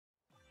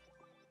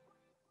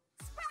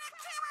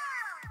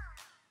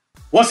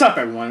What's up,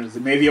 everyone? It's the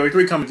Maybe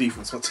 3 coming to you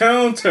from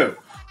Splatoon 2.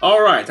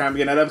 Alright, time to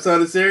get another episode of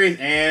the series,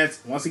 and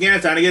once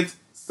again, time to get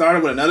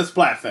started with another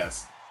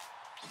Splatfest.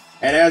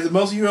 And as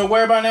most of you are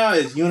aware by now,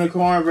 it's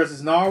Unicorn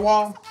versus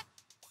Narwhal.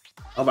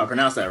 I hope I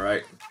pronounced that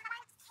right.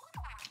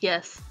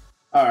 Yes.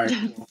 Alright.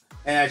 And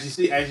as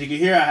you can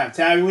hear, I have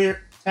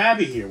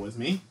Tabby here with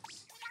me.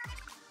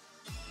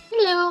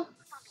 Hello.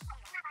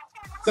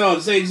 So,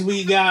 the stages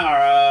we got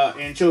are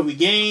Anchovy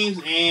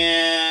Games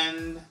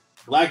and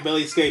Black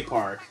Belly Skate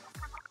Park.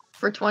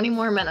 For 20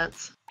 more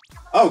minutes.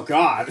 Oh,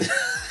 God.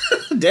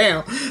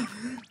 Damn.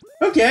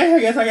 Okay, I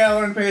guess I gotta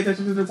learn to pay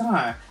attention to the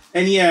time.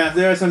 And yeah,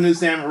 there are some new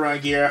Salmon Run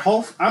gear.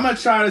 I'm gonna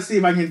try to see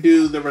if I can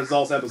do the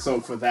results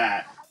episode for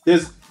that.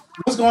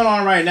 What's going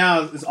on right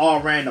now is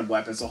all random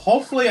weapons, so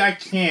hopefully I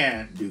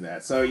can do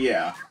that. So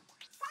yeah.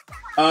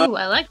 Ooh,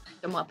 I like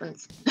random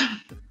weapons.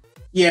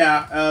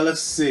 Yeah,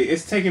 let's see.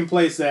 It's taking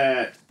place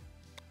at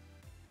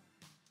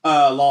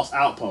Lost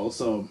Outpost,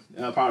 so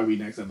it'll probably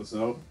be next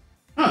episode.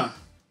 Huh.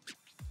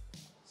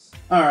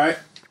 Alright.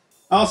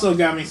 Also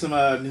got me some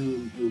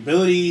new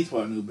abilities.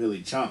 Well, new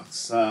ability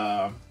chunks.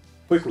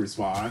 Quick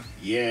respawn.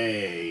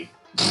 Yay.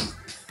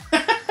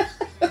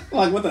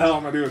 Like, what the hell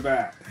am I gonna do with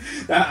that?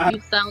 You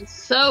sound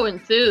so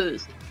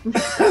enthused.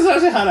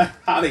 Especially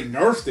how they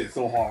nerfed it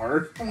so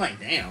hard. I'm like,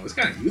 damn, it's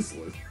kind of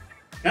useless.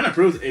 Kind of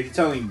proves if you're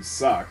telling you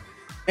suck.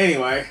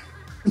 Anyway.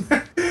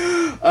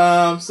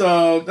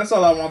 So that's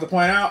all I want to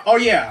point out. Oh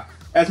yeah,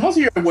 as most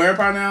of you are aware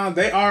by now,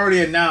 they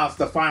already announced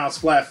the final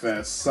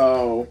Splatfest,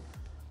 so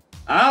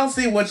I'll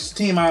see which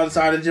team I'll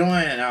decide to join,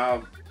 and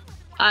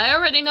I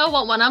already know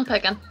what one I'm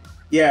picking.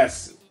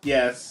 Yes.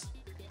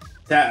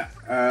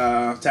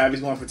 Tabby's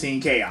going for Team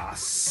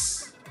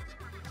Chaos.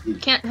 You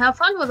can't have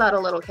fun without a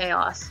little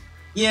chaos.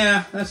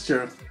 Yeah, that's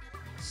true.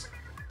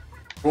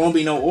 There won't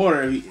be no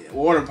order.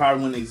 Order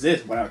probably wouldn't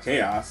exist without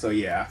chaos, so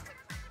yeah.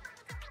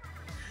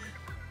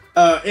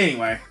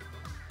 Anyway.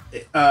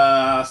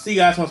 See you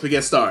guys once we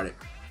get started.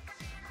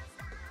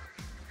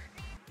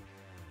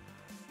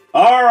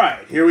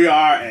 Alright, here we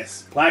are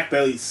at Black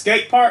Belly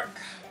Skate Park.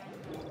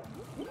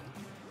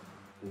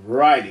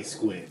 Righty,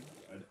 Squad,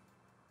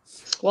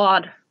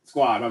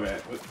 my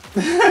bad.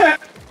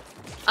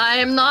 I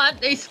am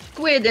not a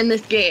squid in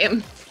this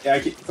game. Yeah,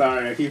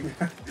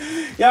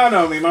 y'all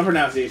know me, my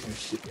pronunciation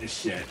is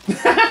shit. So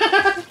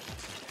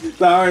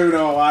I don't even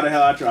know why the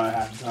hell I try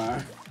half the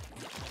time.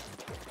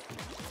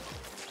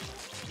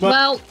 But,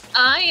 well,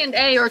 I and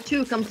A are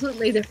two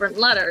completely different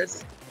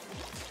letters.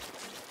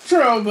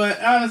 True, but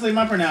honestly,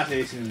 my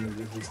pronunciation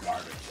is just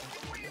garbage.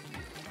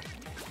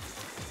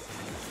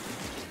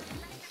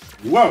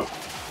 Whoa!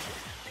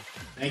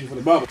 Thank you for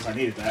the bubbles, I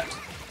needed that.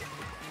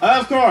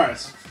 Of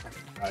course!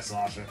 Alright,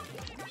 slosher.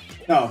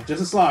 No,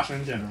 just a slosher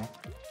in general.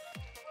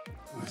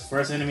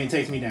 First enemy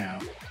takes me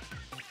down.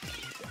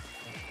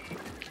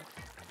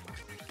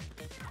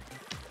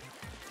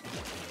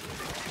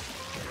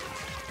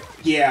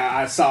 Yeah,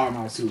 I saw him,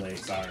 I was too late,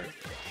 sorry.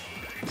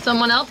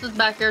 Someone else is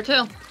back there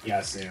too. Yeah,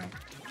 I see him.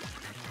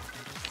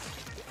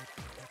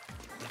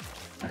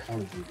 Where the hell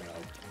did you go?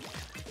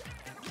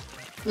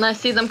 And I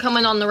see them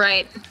coming on the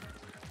right.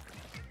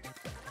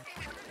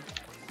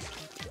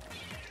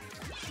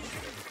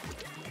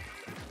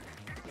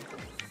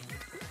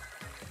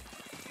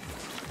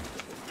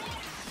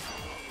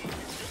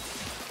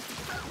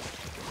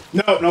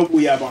 No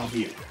booyah bomb for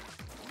you.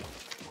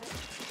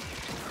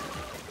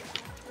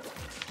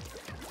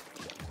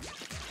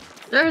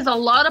 There's a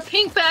lot of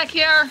pink back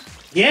here.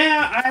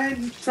 Yeah,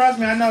 trust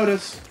me, I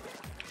noticed.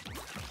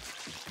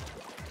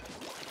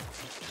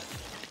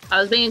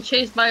 I was being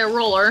chased by a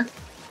roller.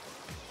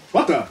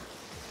 What the?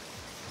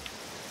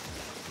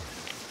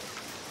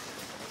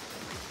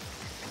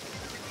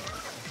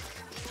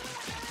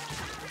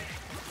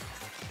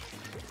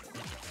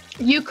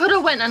 You could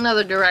have went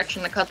another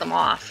direction to cut them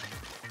off.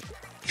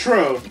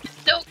 True.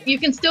 You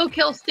can still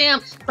kill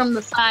stamps from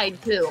the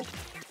side too.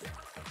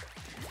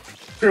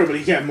 True, but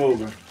he kept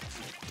moving.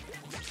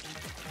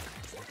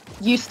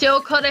 You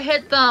still could have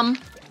hit them.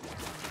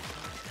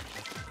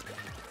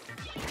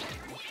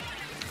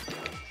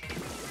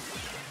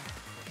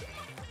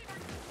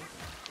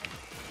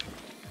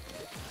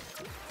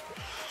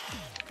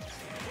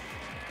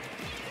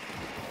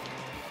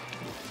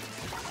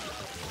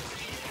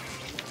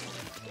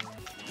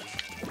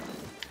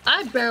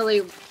 I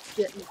barely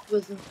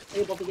wasn't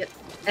able to get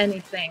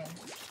anything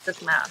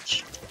this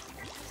match.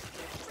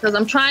 Because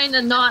I'm trying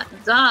to not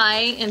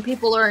die and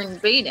people are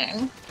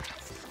invading.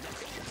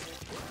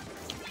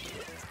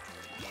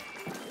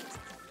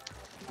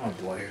 Oh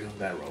boy, here comes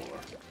that roller.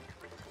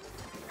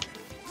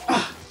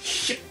 Ah,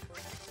 shit!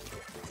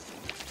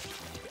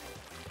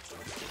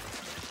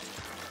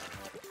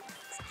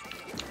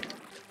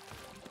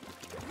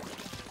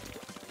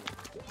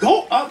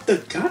 Go up the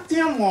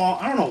goddamn wall.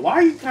 I don't know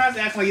why you guys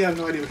act like you have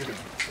no idea what you're doing.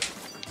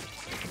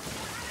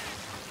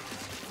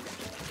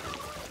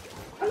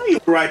 I know you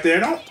were right there.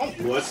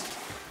 Don't wuss.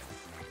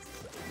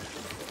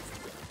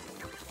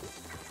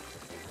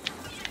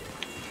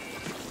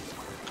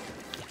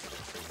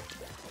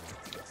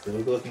 Still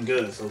looking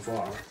good so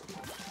far.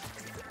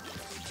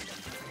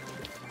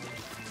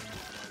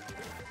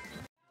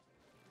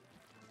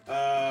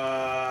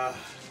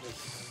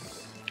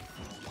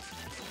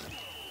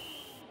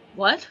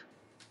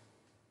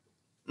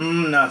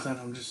 nothing.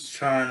 I'm just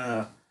trying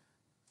to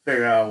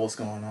figure out what's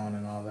going on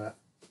and all that.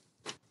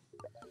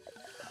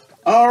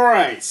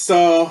 Alright,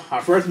 so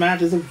our first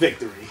match is a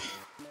victory.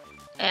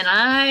 And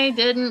I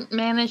didn't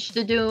manage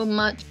to do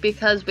much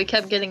because we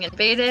kept getting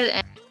invaded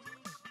and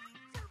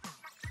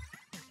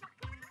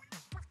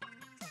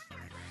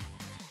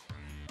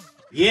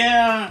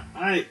yeah,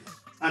 I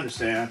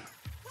understand.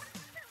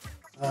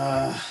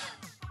 But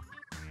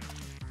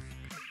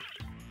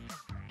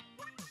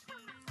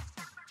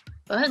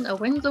a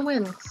win's a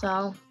win,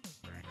 so...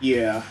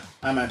 Yeah,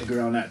 I'm at to agree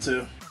on that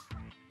too.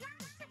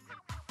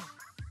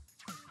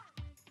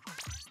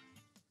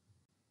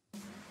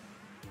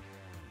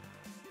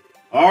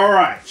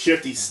 Alright,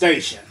 Shifty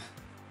Station.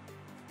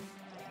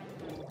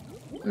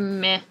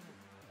 Meh.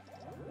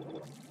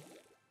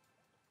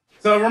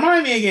 So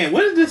remind me again,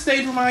 what did this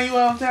stage remind you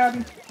of,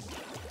 Tabby?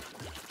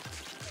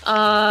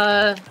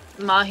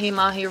 Mahi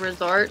Mahi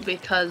Resort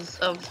because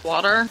of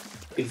water.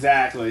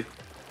 Exactly.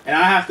 And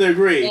I have to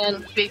agree.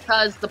 And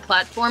because the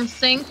platforms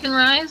sink and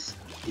rise.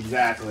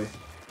 Exactly.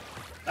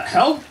 The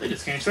hell? They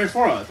just came straight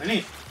for us. They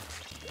need...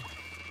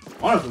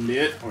 One of them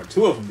did, or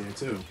two of them did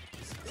too.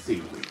 Let's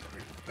see,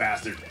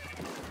 bastard.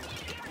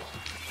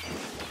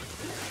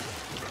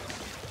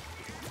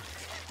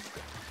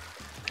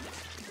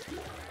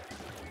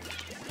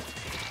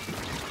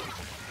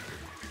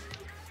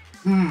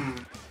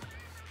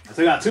 I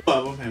still got two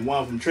of them, and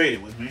one of them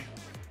traded with me.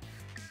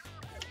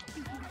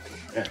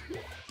 Yeah,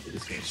 they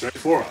just came straight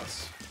for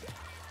us.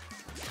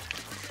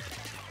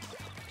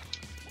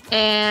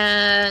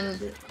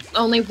 And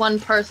only one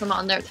person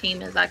on their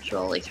team is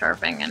actually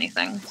turfing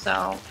anything,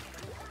 so...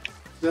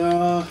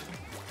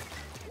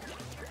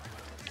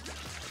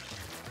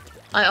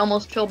 I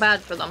almost feel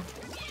bad for them.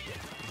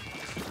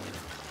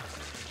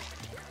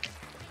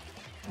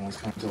 Almost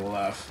come to the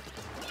left.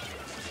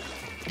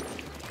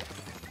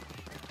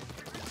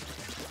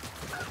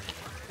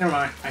 Never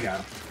mind, I got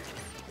him.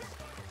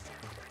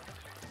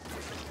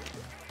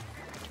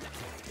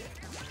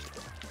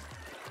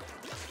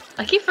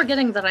 I keep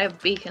forgetting that I have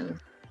beacon.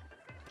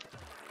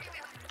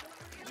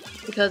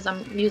 Because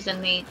I'm using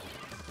the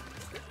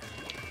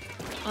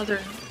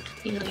other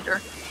e-leader.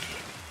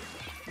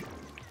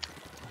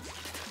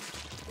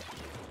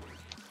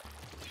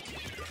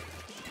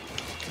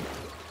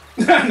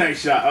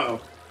 Nice shot, uh-oh.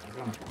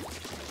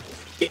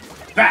 Get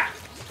back!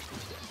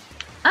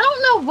 I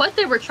don't know what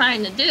they were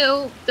trying to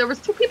do. There was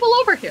two people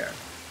over here.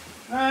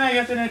 I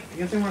guess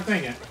they weren't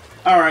thinking.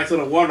 Alright, so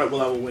the water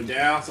level went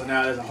down, so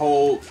now there's a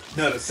whole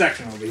another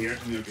section over here.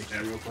 Let me look at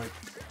that real quick.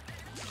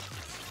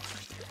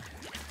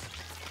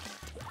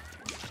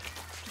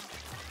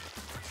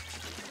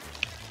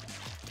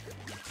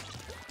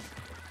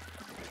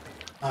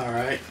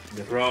 Alright,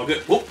 guess we're all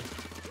good. Whoop!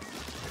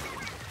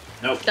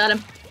 Nope. Got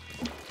him.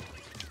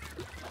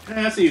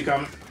 I see you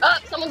coming. Oh,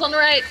 someone's on the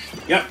right.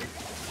 Yep.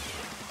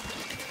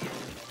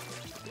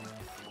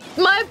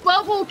 My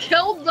bubble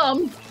killed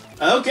them.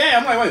 Okay,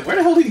 I'm like, wait, where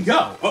the hell did he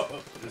go? Oh,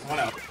 there's one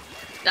out.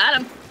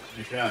 Got him.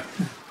 Good shot.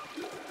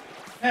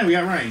 Man, we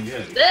got rain,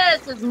 good.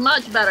 This is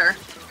much better.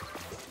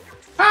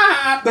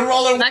 Ah, the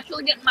roller. I'm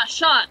actually getting my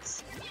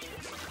shots.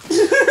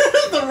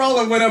 The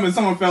roller went up and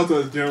someone fell to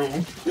his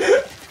doom.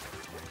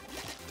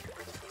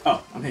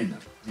 Oh, I'm hitting the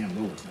damn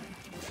little thing.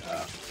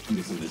 Let me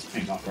get some of this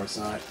pink off our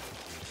side.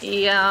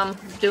 Yeah, I'm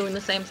doing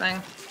the same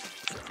thing.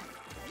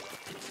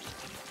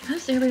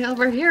 This area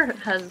over here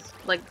has,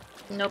 like,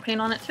 no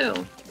paint on it, too.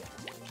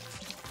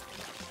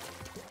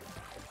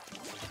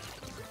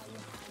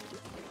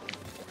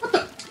 What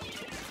the?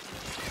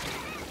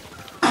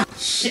 Ah,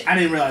 shit, I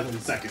didn't realize it in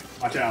a second.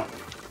 Watch out.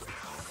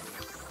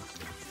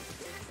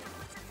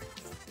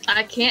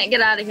 I can't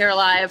get out of here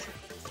alive.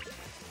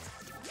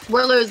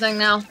 We're losing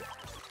now.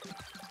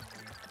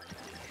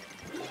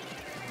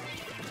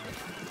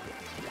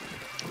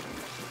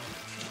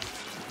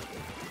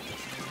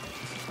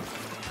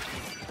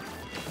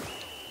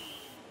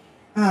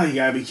 Oh, you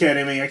gotta be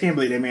kidding me. I can't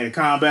believe they made a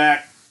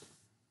comeback.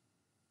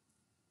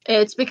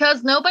 It's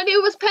because nobody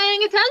was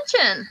paying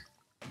attention.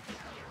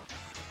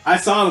 I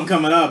saw them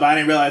coming up, but I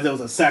didn't realize there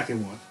was a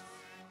second one.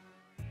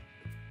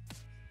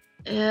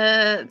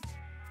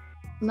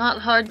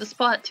 Not hard to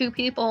spot two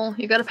people.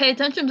 You gotta pay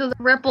attention to the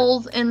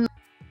ripples in the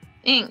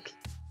ink.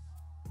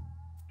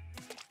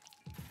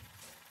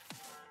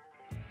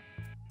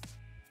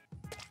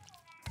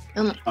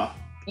 Oh.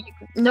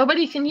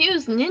 Nobody can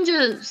use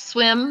Ninja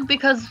Swim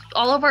because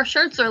all of our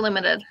shirts are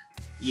limited.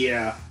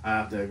 Yeah, I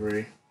have to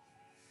agree.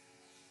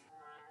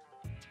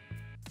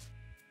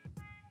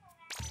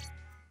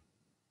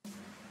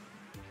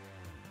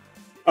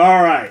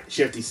 Alright,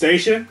 Shifty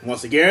Station,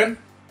 once again.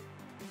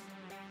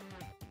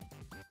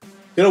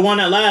 Could have won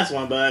that last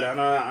one, but I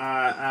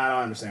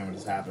don't understand what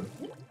just happened.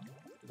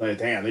 Like,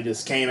 damn, they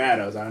just came at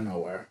us out of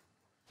nowhere.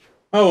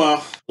 Oh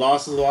well,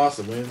 loss is loss,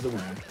 and win's the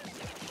win.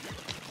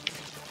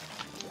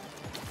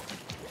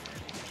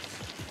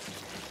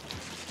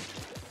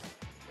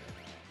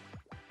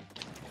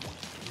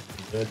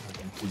 Good. I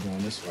can keep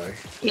going this way.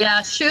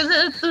 Yeah, shoot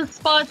at the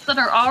spots that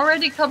are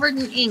already covered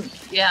in ink.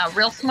 Yeah,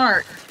 real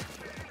smart.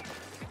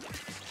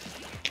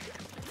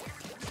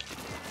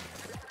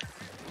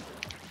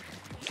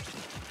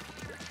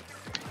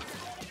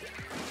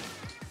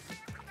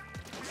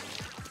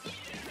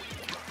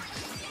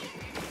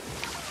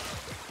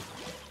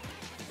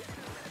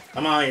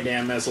 Come on, you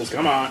damn missiles.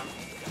 Come on.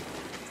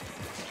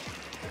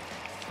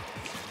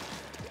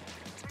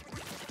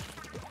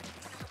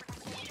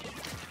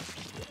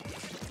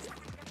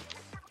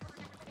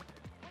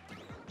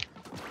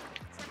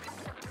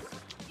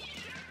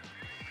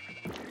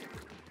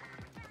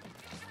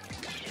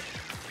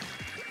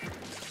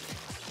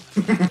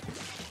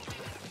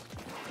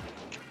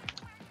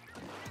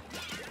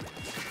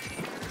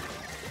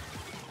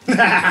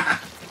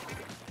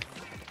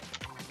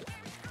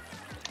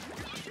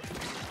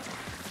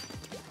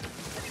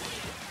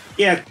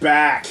 Get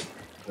back!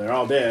 They're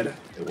all dead.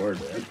 They were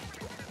dead.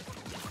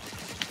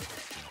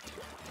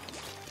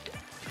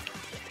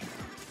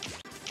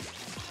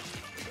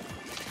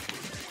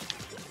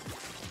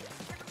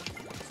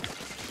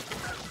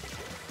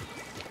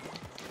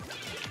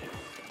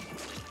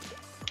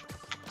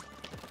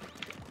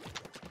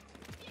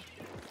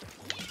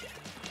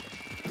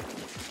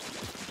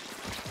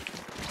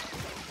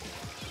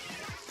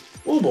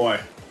 Oh boy.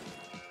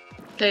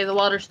 Okay, the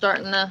water's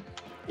starting to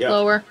Yep.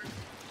 lower.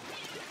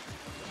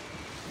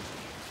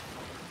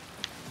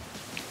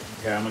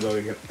 Okay, I'm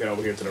gonna go get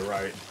over here to the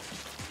right.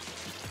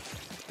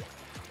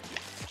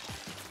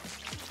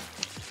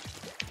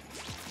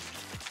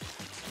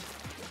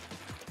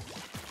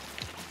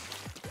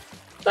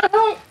 The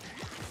hell?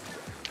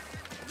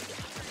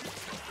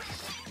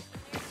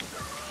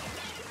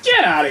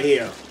 Get out of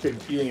here!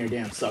 You and your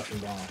damn suction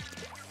bomb.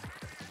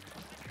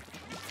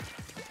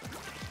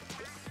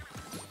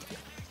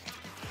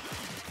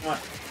 What?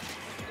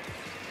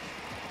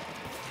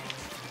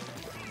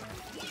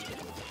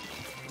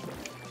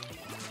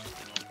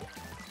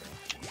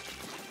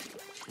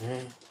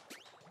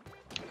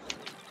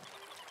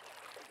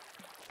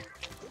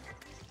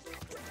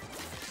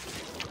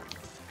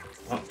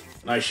 Oh,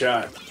 nice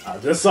shot. I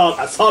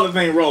saw the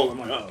thing roll. I'm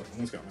like, uh oh,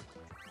 what's coming?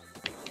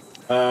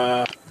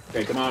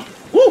 Okay, come on.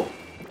 Woo!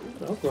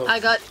 That was close. I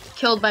got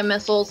killed by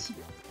missiles.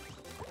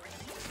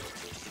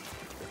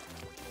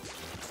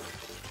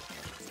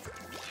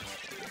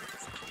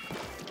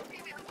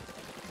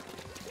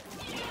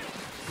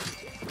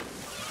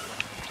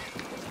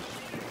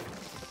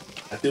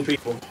 Got 2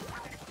 people.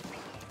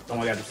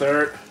 Someone got the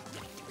 3rd.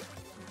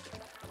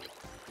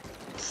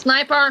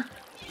 Sniper!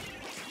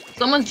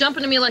 Someone's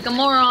jumping to me like a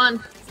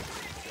moron.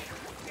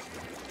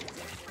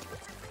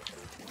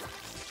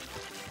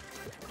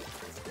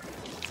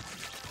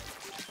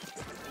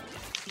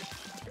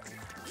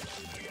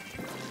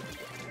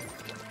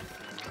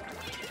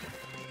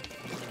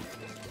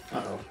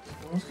 Uh-oh.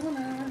 What's going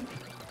on?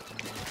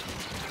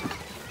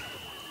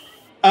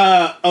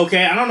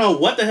 Okay, I don't know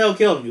what the hell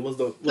killed me. Was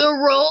the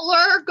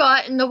roller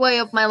got in the way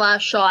of my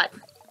last shot.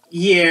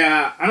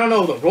 Yeah, I don't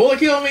know if the roller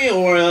killed me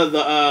or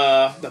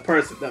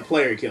the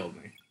player killed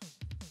me.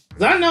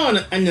 Cause I know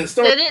in the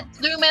story Did it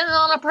zoom in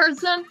on a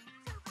person?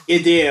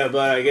 it did,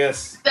 but I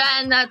guess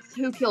Then that's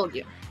who killed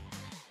you.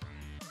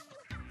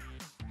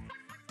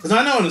 because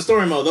I know in the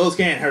story mode those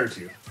can't hurt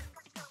you.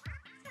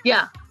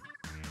 Yeah.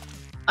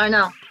 I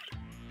know.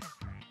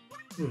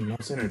 No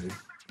synergy.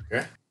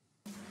 Okay.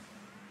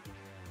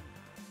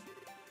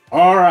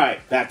 All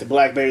right, back to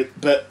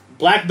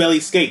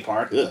Blackbelly Skate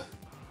Park. Ugh.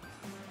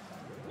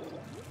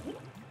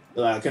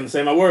 I couldn't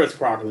say my words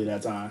properly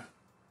that time.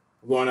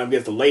 I'm going up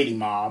against the lady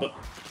mob.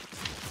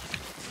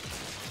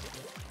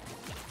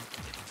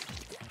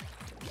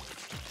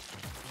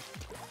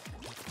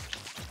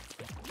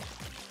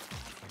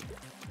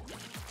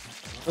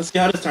 Let's see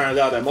how this turns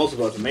out that most of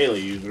us are melee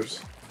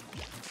users.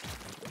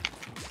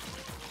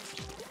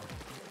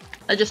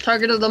 I just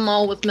targeted them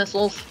all with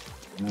missiles.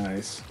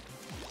 Nice.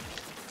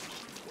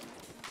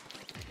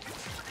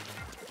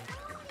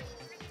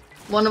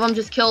 One of them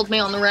just killed me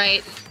on the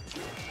right.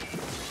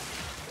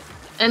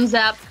 And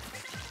zap.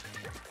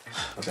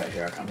 Okay,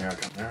 here I come, here I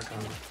come, here I come.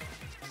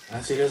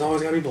 I see there's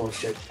always gonna be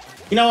bullshit.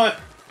 You know what?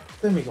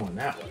 Let me going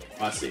that way.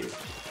 I see.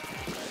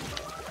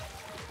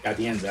 Got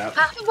the ends out.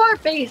 Half of our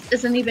base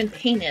isn't even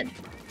painted.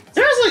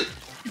 Seriously?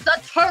 It's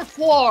a turf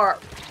war.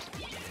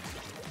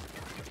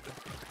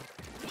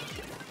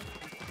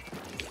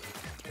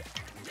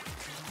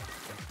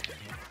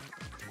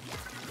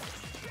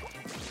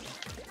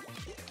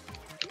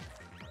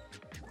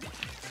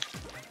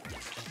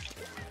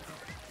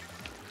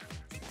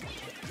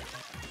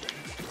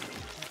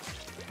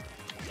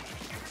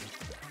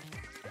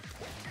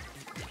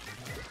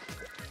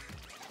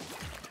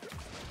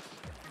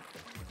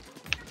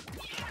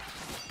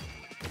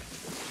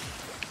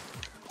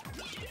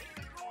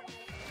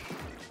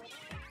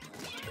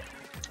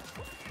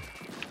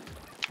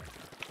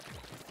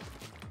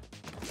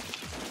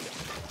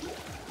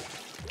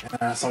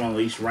 Someone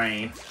unleashed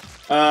rain.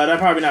 That'd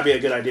probably not be a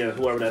good idea,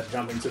 whoever that's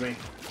jumping to me.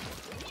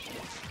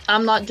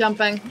 I'm not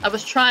jumping. I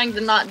was trying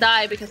to not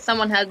die because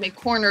someone had me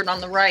cornered on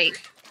the right.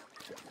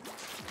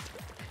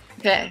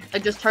 Okay, I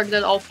just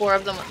targeted all 4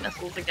 of them with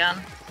missiles again.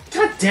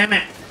 God damn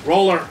it!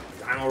 Roller!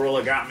 Dino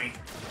Roller got me.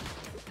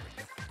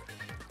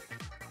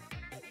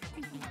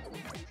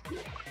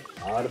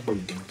 A lot of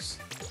boogans.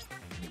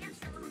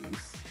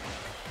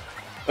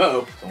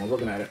 Uh-oh, someone's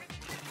looking at it.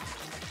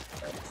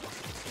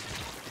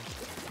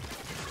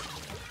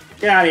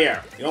 Get out of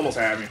here. You almost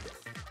had me.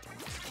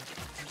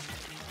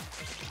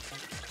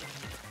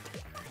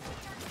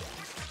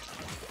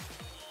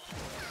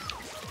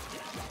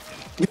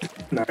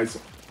 Nice.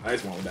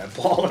 Nice one with that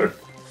baller.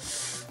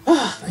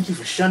 Thank you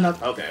for shutting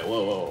up. Okay,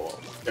 whoa.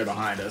 They're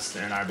behind us.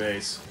 They're in our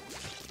base.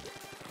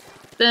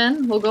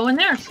 Then we'll go in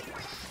there.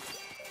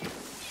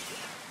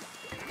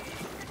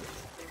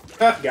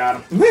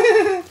 Got him.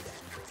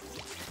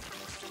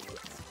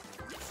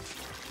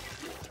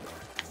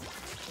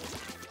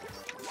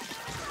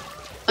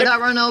 I got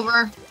run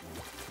over.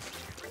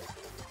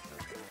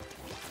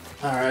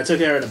 Alright, I took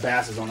care of the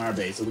bastards on our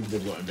base, so we can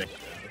just go in base.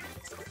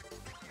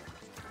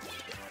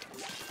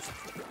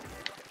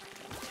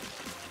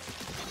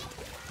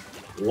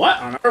 What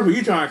on earth were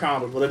you trying to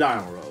accomplish with a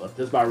dino roller?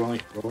 Just by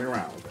rolling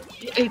around with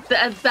it.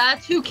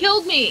 That's who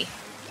killed me.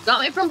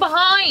 Got me from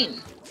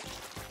behind.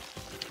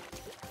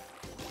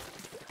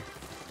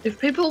 If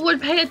people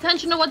would pay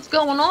attention to what's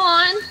going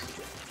on.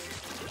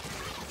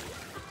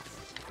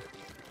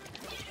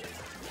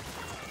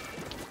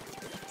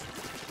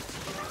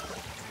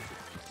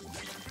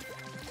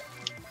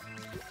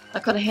 I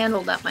could have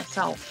handled that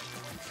myself.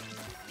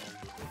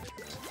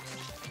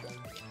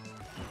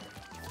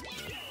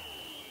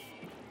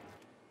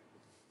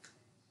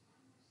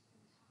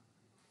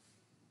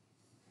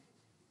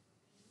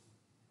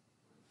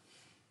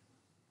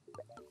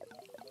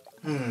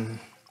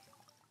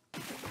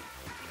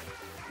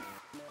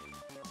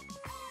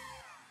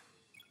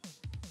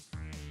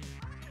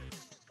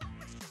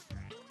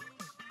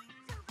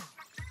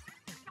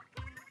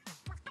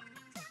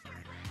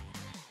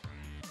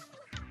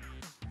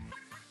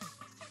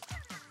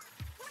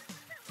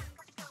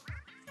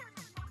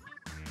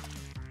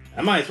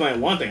 I might explain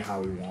one thing how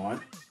we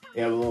won.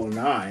 We have a little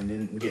 9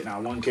 and getting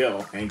out 1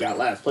 kill and got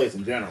last place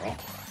in general.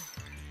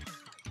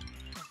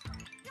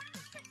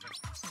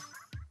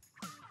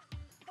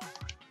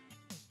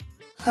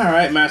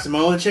 Alright, Master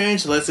Mola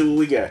change. Let's see what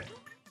we get.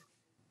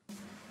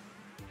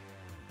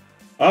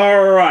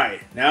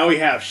 Alright, now we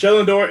have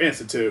Shellendor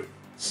Institute.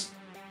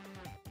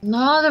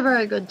 Not a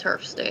very good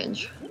turf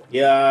stage.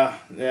 Yeah,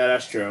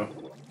 that's true.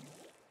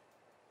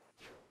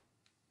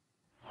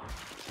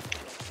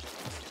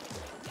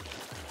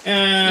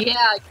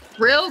 Yeah,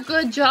 real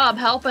good job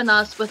helping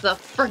us with a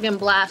friggin'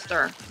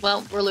 blaster.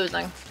 Well, we're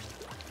losing.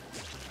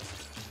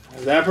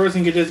 If that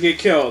person could just get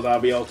killed, I'll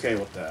be okay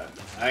with that.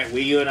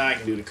 You and I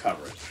can do the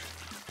coverage.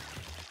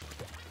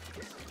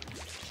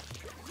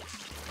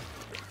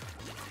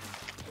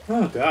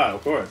 Oh god,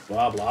 of course.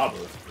 Blah blah blah.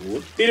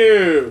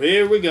 Whoop-de-doo.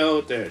 Here we go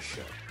with this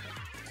shit.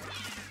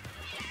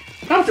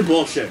 Stop your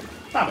bullshit.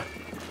 Stop it.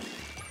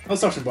 No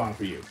suction bomb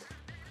for you.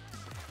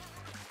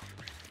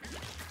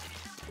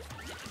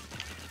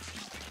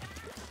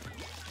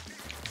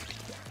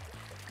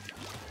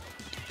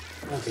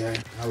 Okay,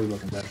 how are we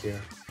looking back here?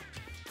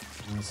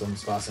 Some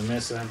spots are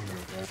missing.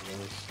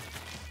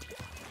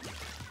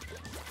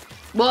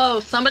 Whoa,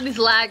 somebody's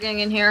lagging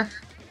in here.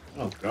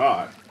 Oh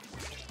god.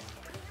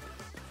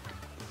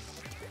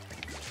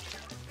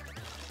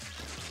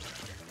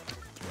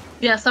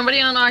 Yeah,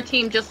 somebody on our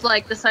team just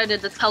like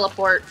decided to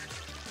teleport.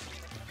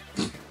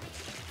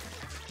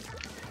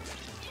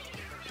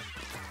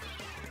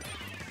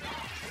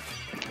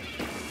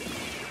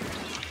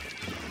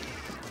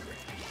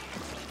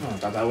 Oh, I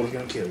thought that was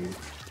gonna kill you.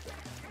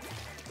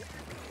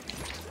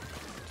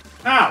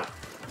 Ow!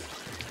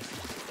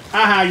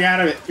 Haha, you're out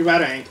of it. You're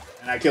out of ink.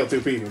 And I killed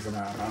 2 people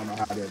somehow. I don't know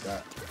how I did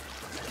that.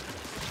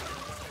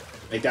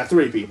 Make that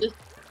 3 people.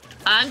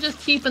 I'm just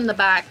keeping the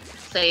back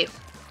safe.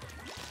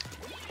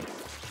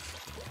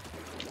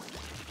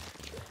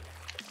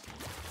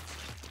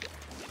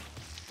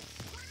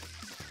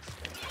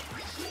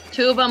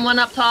 Two of them went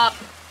up top.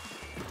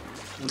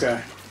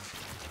 Okay.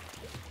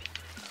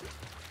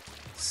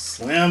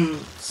 Swim!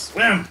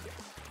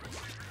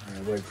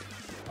 Alright, wait.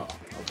 Oh,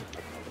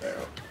 there.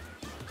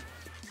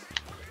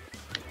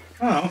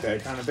 Oh, okay,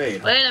 kind of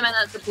bait. Wait a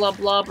minute, the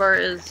blobber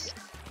is...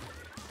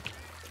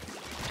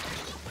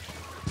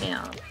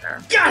 Yeah,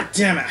 there. God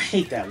damn it, I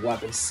hate that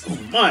weapon so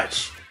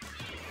much!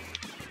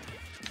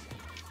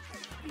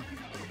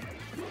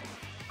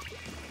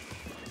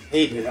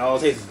 Hate it. All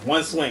it takes is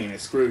one swing and it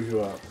screws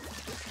you up.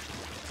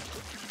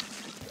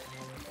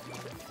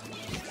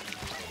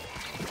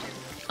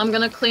 I'm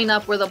gonna clean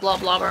up where the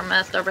blobber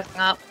messed everything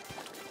up.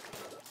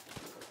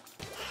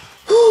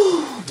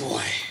 Oh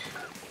boy.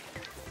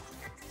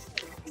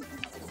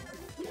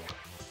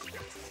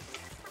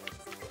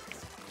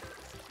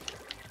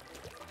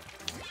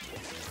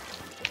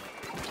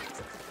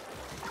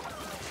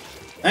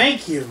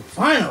 Thank you,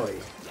 finally.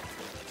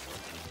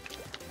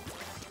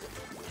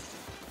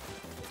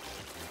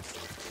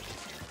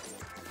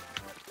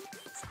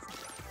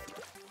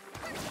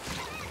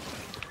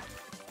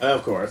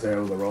 Of course,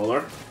 there was a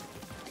roller.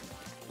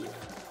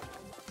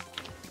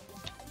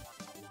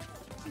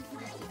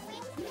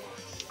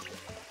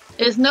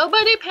 Is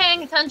nobody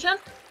paying attention?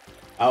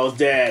 I was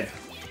dead.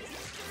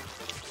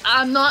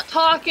 I'm not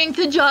talking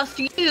to just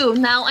you,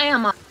 now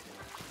am I?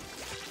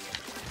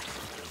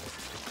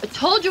 I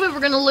told you we were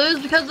gonna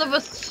lose because of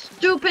a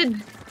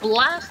stupid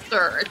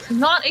blaster. It's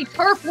not a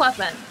turf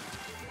weapon.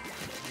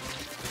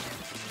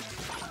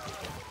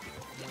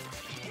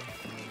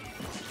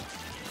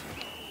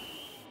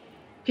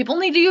 People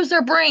need to use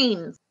their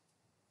brains.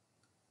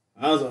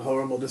 That was a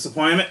horrible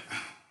disappointment.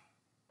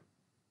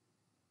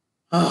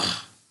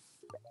 Ugh.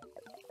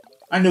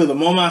 I knew the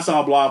moment I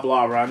saw Blah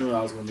Blobber, I knew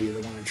I was going to be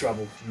the one in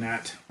trouble from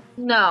that.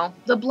 No,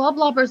 the Blah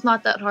Blobber's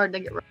not that hard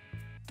to get rid of.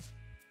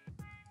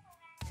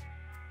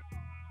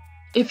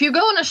 If you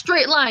go in a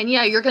straight line,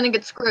 yeah, you're going to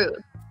get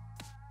screwed.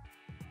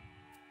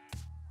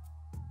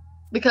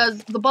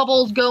 Because the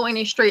bubbles go in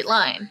a straight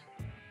line.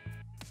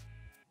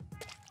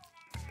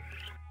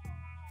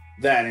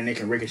 That, and they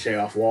can ricochet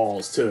off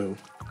walls, too.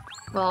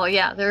 Well,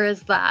 yeah, there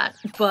is that.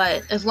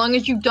 But as long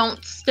as you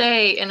don't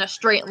stay in a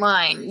straight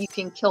line, you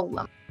can kill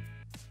them.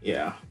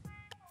 Yeah.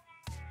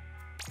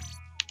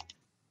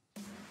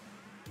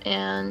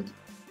 And...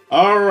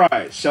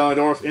 Alright,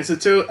 Shellendorf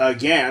Institute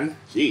again.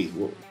 Jeez,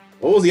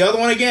 what was the other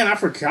one again? I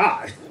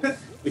forgot.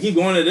 We keep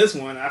going to this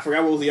one. I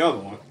forgot what was the other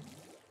one.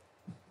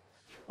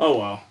 Oh,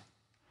 well.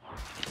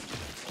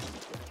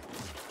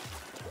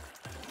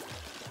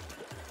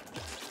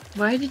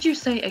 Why did you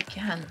say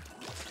again?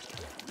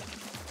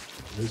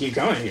 We keep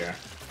going here.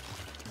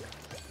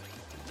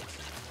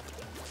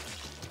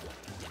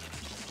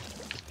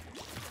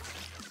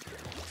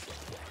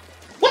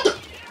 What the?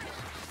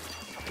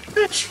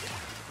 Bitch!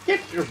 Get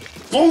your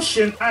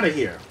bullshit out of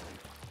here.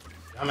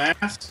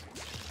 Dumbass.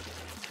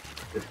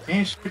 You're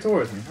paying straight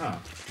towards me, huh?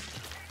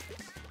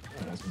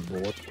 Oh, that's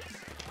bored.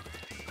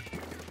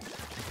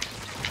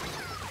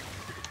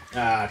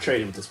 Ah, I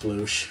traded with the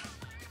sploosh.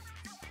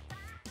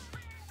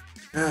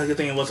 Good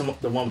thing it wasn't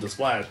the one with the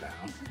splash down.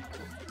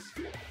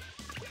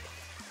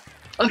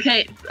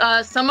 Okay,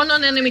 someone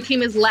on the enemy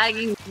team is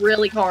lagging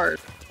really hard.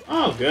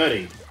 Oh,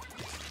 goody.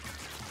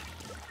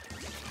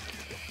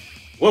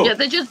 Whoa. Yeah,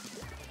 they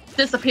just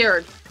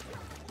disappeared.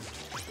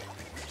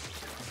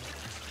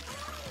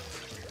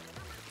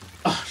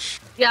 Oh,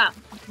 yeah,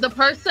 the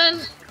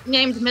person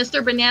named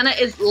Mr. Banana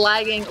is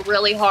lagging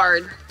really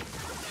hard.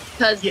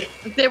 Because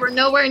they were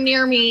nowhere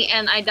near me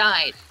and I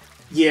died.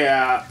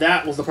 Yeah,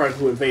 that was the person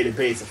who invaded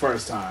base the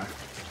first time.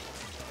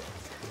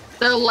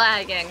 They're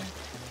lagging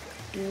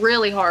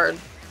really hard.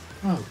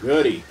 Oh,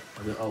 goody.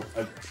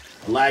 A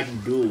lagging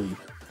dually.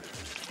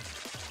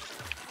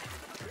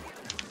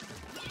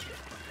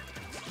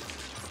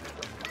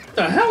 What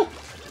the hell?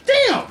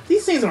 Damn!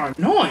 These things are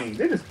annoying.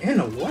 They're just in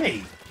the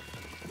way.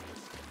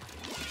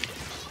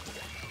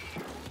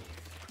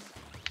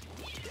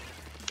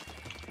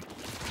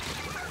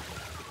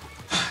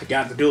 I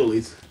got the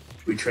dualies.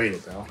 We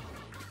traded, though.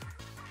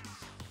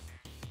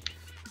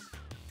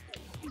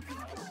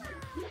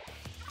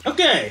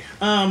 Okay,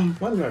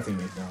 what does our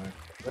teammate doing?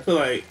 I feel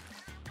like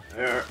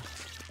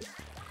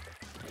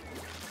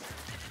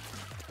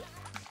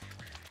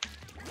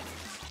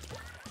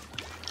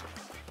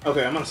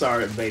okay, I'm gonna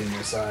start invading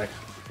their side.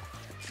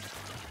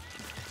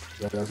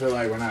 I feel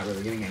like we're not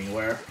really getting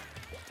anywhere.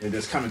 They're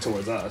just coming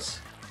towards us.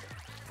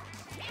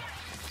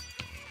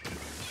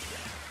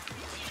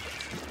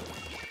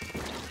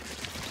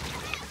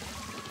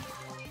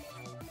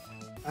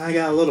 I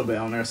got a little bit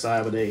on their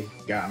side, but they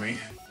got me.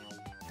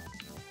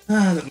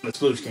 When the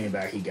sploosh came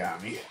back, he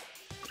got me.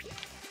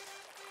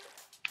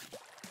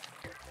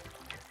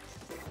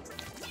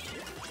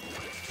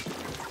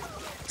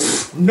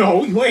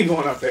 No, you ain't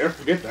going up there.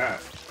 Forget that.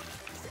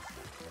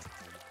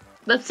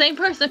 That same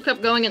person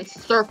kept going in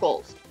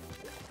circles.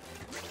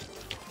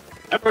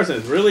 That person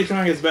is really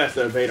trying his best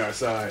to evade our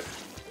side.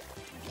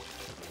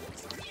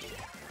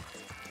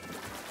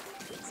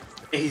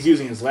 And he's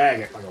using his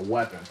lag like a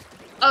weapon.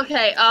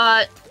 Okay,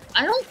 I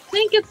don't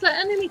think it's the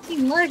enemy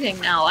team lagging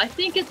now. I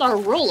think it's our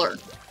ruler.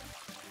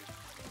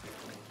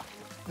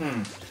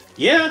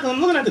 Yeah, because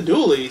I'm looking at the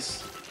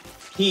dualies.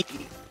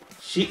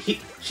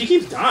 She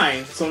keeps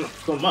dying so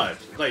much.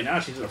 Like, now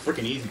she's a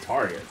freaking easy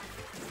target.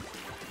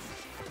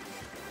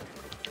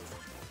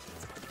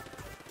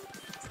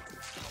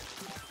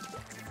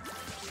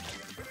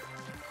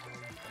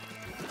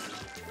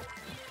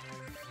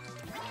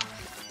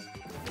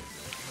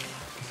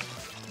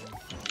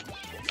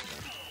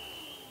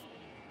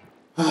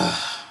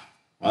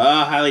 Well,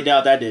 I highly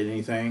doubt that did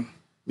anything.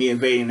 Me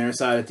invading their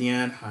side at the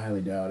end, I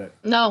highly doubt it.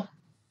 No.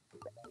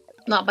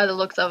 Not by the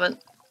looks of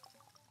it.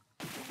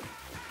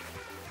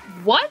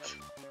 What?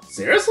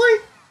 Seriously?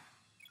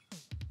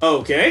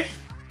 Okay.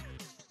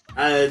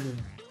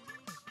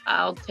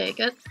 I'll take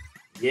it.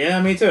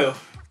 Yeah, me too.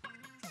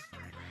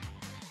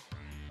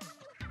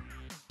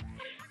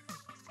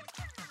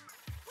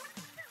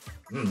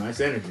 Nice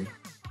energy.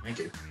 Thank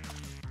you.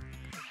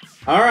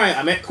 Alright,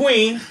 I'm at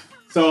Queen.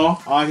 So,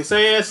 all I can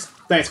say is,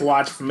 thanks for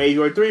watching from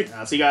Major 3.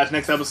 I'll see you guys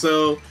next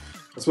episode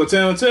of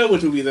Splatoon 2,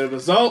 which will be the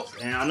result.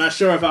 And I'm not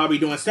sure if I'll be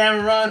doing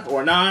Salmon Run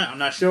or not. I'm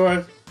not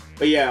sure.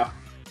 But yeah,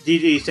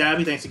 GG's,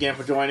 Tabby. Thanks again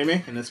for joining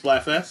me in this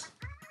Splatfest.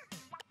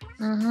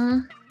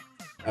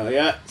 Oh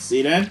yeah, see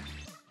you then.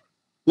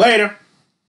 Later.